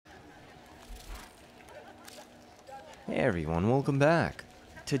Hey everyone, welcome back.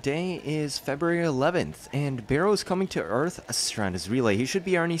 Today is February 11th, and Baro is coming to Earth, Strata Relay. He should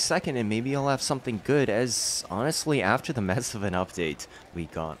be Arnie's second, and maybe he'll have something good, as honestly, after the mess of an update we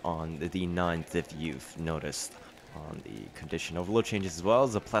got on the 9th, if you've noticed, on the condition overload changes, as well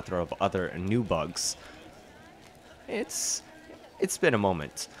as a plethora of other new bugs. It's been a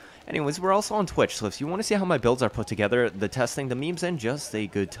moment. Anyways, we're also on Twitch, so if you want to see how my builds are put together, the testing, the memes, and just a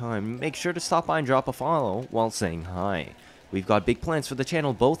good time, make sure to stop by and drop a follow while saying hi. We've got big plans for the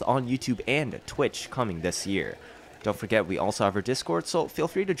channel both on YouTube and Twitch coming this year. Don't forget, we also have our Discord, so feel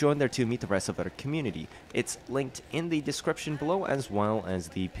free to join there to meet the rest of our community. It's linked in the description below as well as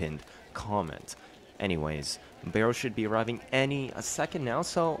the pinned comment. Anyways, Baro should be arriving any second now,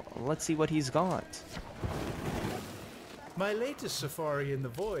 so let's see what he's got. My latest safari in the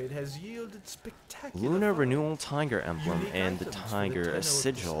void has yielded spectacular Lunar finds. Renewal Tiger Emblem Unique and the items for the Tiger tenor of the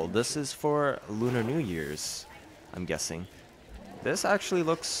Sigil. This is for Lunar New Year's, I'm guessing. This actually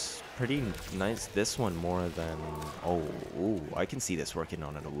looks pretty nice. This one more than... Oh, ooh, I can see this working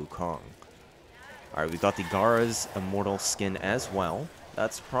on a Wukong. Alright, we got the Gara's Immortal skin as well.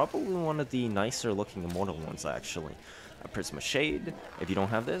 That's probably one of the nicer looking Immortal ones, actually. A Prisma Shade. If you don't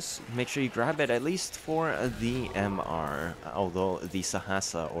have this, make sure you grab it at least for the MR. Although the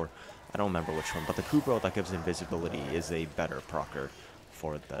Sahasa, or I don't remember which one, but the Kubro that gives invisibility is a better procer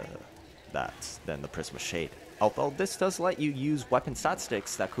for that than the Prisma Shade. Although this does let you use weapon stat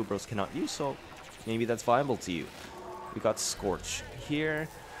sticks that Kubros cannot use, so maybe that's viable to you. We got Scorch here.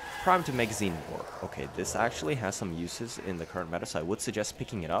 Prime to Magazine War. Okay, this actually has some uses in the current meta, so I would suggest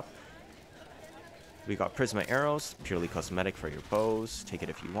picking it up. We got Prisma Arrows, purely cosmetic for your bows. Take it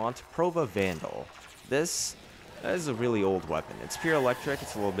if you want. Prova Vandal. This is a really old weapon. It's pure electric.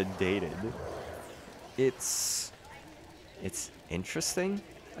 It's a little bit dated. It's interesting,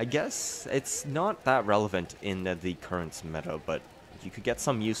 I guess. It's not that relevant in the current meta, but you could get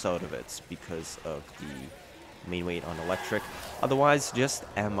some use out of it because of the main weight on electric. Otherwise, just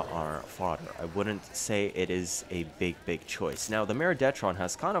MR fodder. I wouldn't say it is a big choice. Now, the Meridetron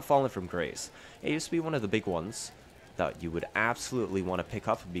has kind of fallen from grace. It used to be one of the big ones that you would absolutely want to pick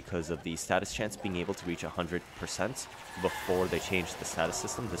up because of the status chance being able to reach 100% before they changed the status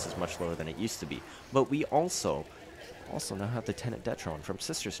system. This is much lower than it used to be. But we also now have the Tenet Detron from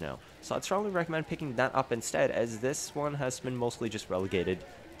Sisters now. So I'd strongly recommend picking that up instead, as this one has been mostly just relegated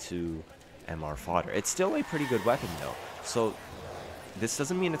to MR fodder. It's still a pretty good weapon though, so this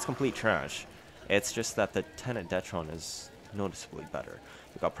doesn't mean it's complete trash. It's just that the Tenet Detron is noticeably better.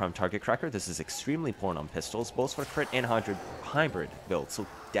 We got Prime Target Cracker. This is extremely important on pistols, both for crit and hybrid build, so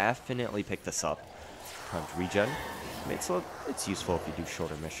definitely pick this up. Primed Regen. It's useful if you do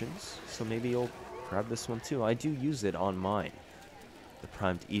shorter missions, so maybe you'll grab this one too. I do use it on mine. The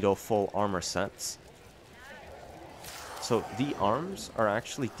Primed Edo full armor sets. So the arms are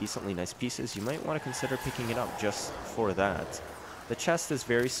actually decently nice pieces. You might want to consider picking it up just for that. The chest is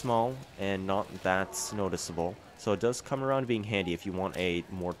very small and not that noticeable, so it does come around being handy if you want a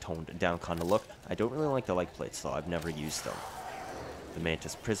more toned down kind of look. I don't really like the leg plates though. I've never used them. The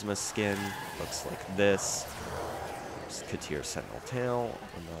Mantis Prisma skin looks like this. Ki'Teer Sentinel Tail,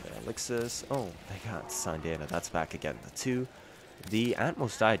 another Elixis. Oh, they got Syandana. That's back again. The 2. The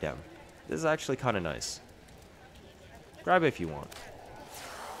Atmos Diadem. This is actually kind of nice. Grab it if you want.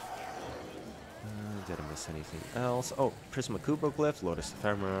 Did I miss anything else? Oh, Prisma Glyph, Lotus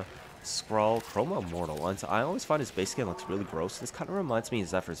Ephemera, Scrawl, Chroma Immortal. And I always find his base skin looks really gross. This kind of reminds me of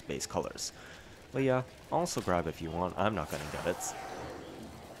Zephyr's base colors. But yeah, also grab it if you want. I'm not going to get it.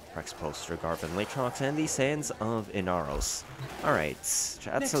 Rex Poster, Garvin Latrox, and the Sands of Inaros. Alright,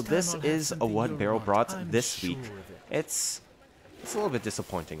 chat, so this is what Baro brought this week. It's a little bit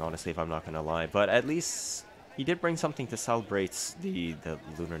disappointing, honestly, if I'm not going to lie. But at least he did bring something to celebrate the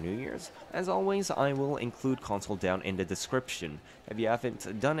Lunar New Year's. As always, I will include console down in the description. If you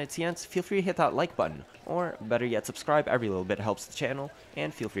haven't done it yet, feel free to hit that like button. Or, better yet, subscribe. Every little bit helps the channel.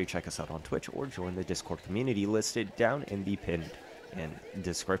 And feel free to check us out on Twitch or join the Discord community listed down in the pinned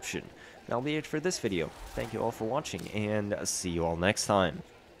description. That'll be it for this video. Thank you all for watching, and see you all next time.